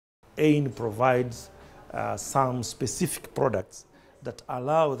AAIN provides some specific products that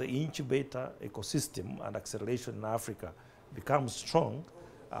allow the incubator ecosystem and acceleration in Africa become strong,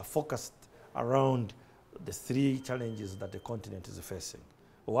 focused around the three challenges that the continent is facing.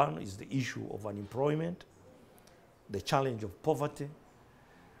 One is the issue of unemployment, the challenge of poverty,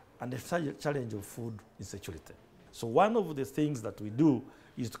 and the challenge of food insecurity. So one of the things that we do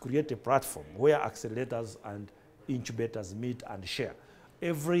is to create a platform where accelerators and incubators meet and share.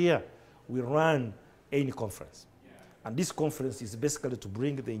 Every year, we run AAIN conference. And this conference is basically to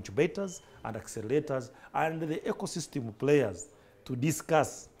bring the incubators and accelerators and the ecosystem players to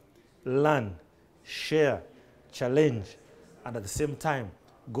discuss, learn, share, challenge, and at the same time,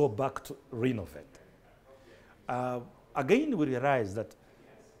 go back to renovate. Again, we realize that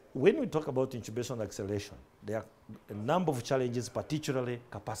when we talk about incubation and acceleration, there are a number of challenges, particularly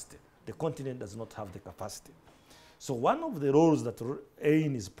capacity. The continent does not have the capacity. So one of the roles that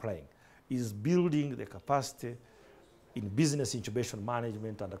AAIN is playing is building the capacity in business incubation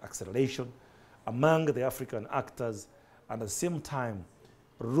management and acceleration among the African actors, and at the same time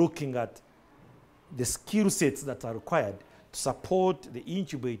looking at the skill sets that are required to support the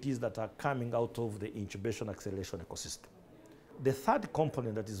incubators that are coming out of the incubation acceleration ecosystem. The third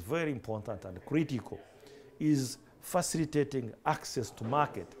component that is very important and critical is facilitating access to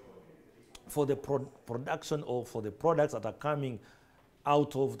market for the production or for the products that are coming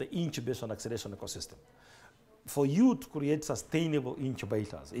out of the incubation acceleration ecosystem. For you to create sustainable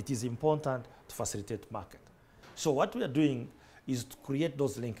incubators, it is important to facilitate market. So what we are doing is to create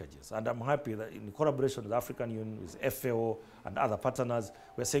those linkages. And I'm happy that in collaboration with the African Union, with FAO and other partners,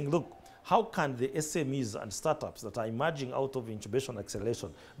 we're saying, look, how can the SMEs and startups that are emerging out of incubation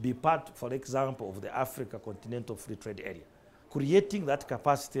acceleration be part, for example, of the Africa Continental Free Trade Area? Creating that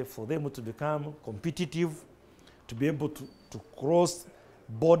capacity for them to become competitive, to be able to cross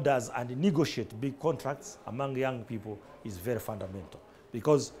borders and negotiate big contracts among young people is very fundamental,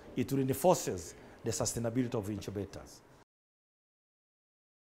 because it reinforces the sustainability of incubators.